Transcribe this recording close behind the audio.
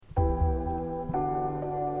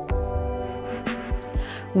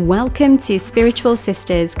Welcome to Spiritual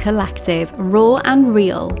Sisters Collective, Raw and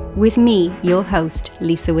Real, with me, your host,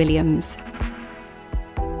 Lisa Williams.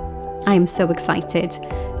 I am so excited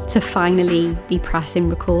to finally be pressing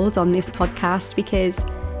record on this podcast because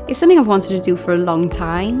it's something I've wanted to do for a long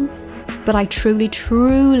time, but I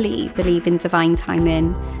truly believe in divine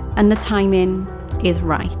timing, and the timing is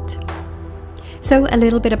right. So a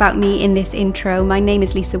little bit about me in this intro. My name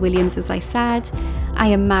is Lisa Williams, as I said. I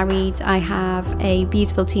am married. I have a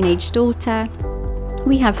beautiful teenage daughter.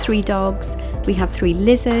 We have 3 dogs. We have 3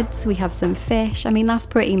 lizards. We have some fish. I mean, that's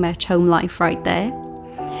pretty much home life right there.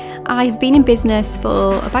 I've been in business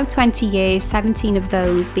for about 20 years, 17 of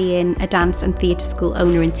those being a dance and theatre school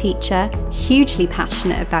owner and teacher, hugely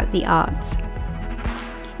passionate about the arts.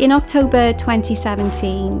 In October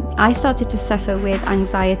 2017, I started to suffer with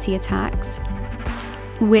anxiety attacks,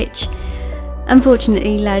 which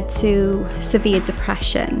unfortunately led to severe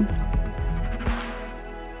depression.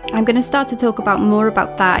 I'm going to start to talk about more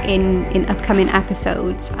about that in upcoming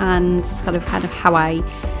episodes and kind of how I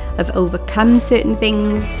have overcome certain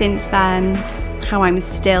things since then, how I'm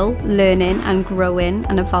still learning and growing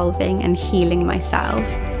and evolving and healing myself.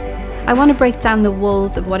 I want to break down the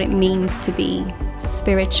walls of what it means to be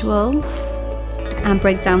spiritual and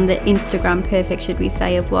break down the Instagram perfect, should we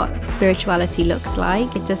say, of what spirituality looks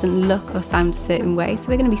like. It doesn't look or sound a certain way, so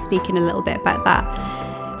we're going to be speaking a little bit about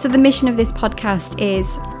that. So the mission of this podcast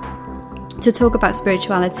is to talk about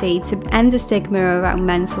spirituality, to end the stigma around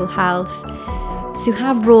mental health, to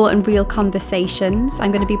have raw and real conversations.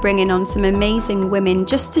 I'm going to be bringing on some amazing women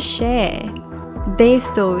just to share their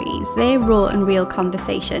stories, their raw and real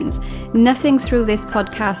conversations. Nothing through this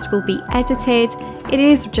podcast will be edited. It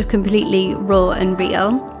is just completely raw and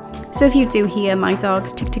real. So if you do hear my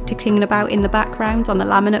dogs tick-tick-ticking about in the background on the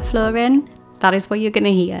laminate flooring, that is what you're going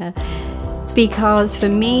to hear. Because for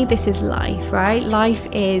me, this is life, right? Life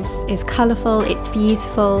is colourful, it's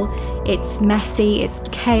beautiful, it's messy, it's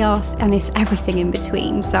chaos, and it's everything in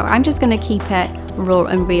between. So I'm just going to keep it raw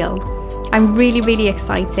and real. I'm really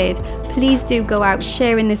excited. Please do go out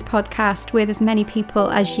sharing this podcast with as many people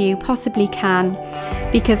as you possibly can,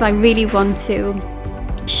 because I really want to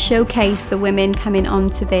showcase the women coming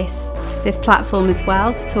onto this platform as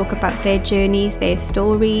well, to talk about their journeys, their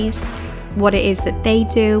stories, what it is that they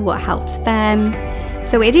do, what helps them.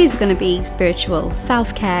 So it is going to be spiritual,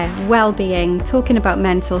 self-care, well-being, talking about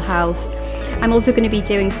mental health. I'm also going to be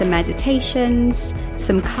doing some meditations,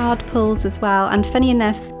 some card pulls as well. And funny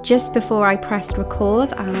enough, just before I pressed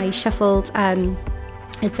record, I shuffled a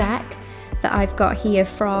deck that I've got here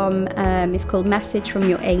from, it's called Message from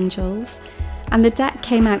Your Angels. And the deck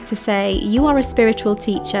came out to say, you are a spiritual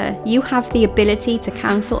teacher. You have the ability to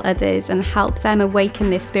counsel others and help them awaken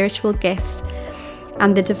their spiritual gifts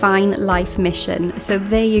and the divine life mission. So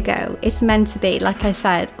there you go. It's meant to be, like I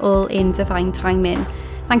said, all in divine timing.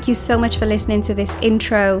 Thank you so much for listening to this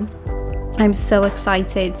intro. I'm so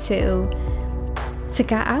excited to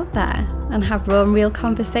get out there and have raw and real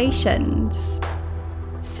conversations.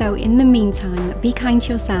 So in the meantime, be kind to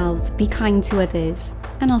yourselves, be kind to others,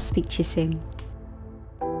 and I'll speak to you soon.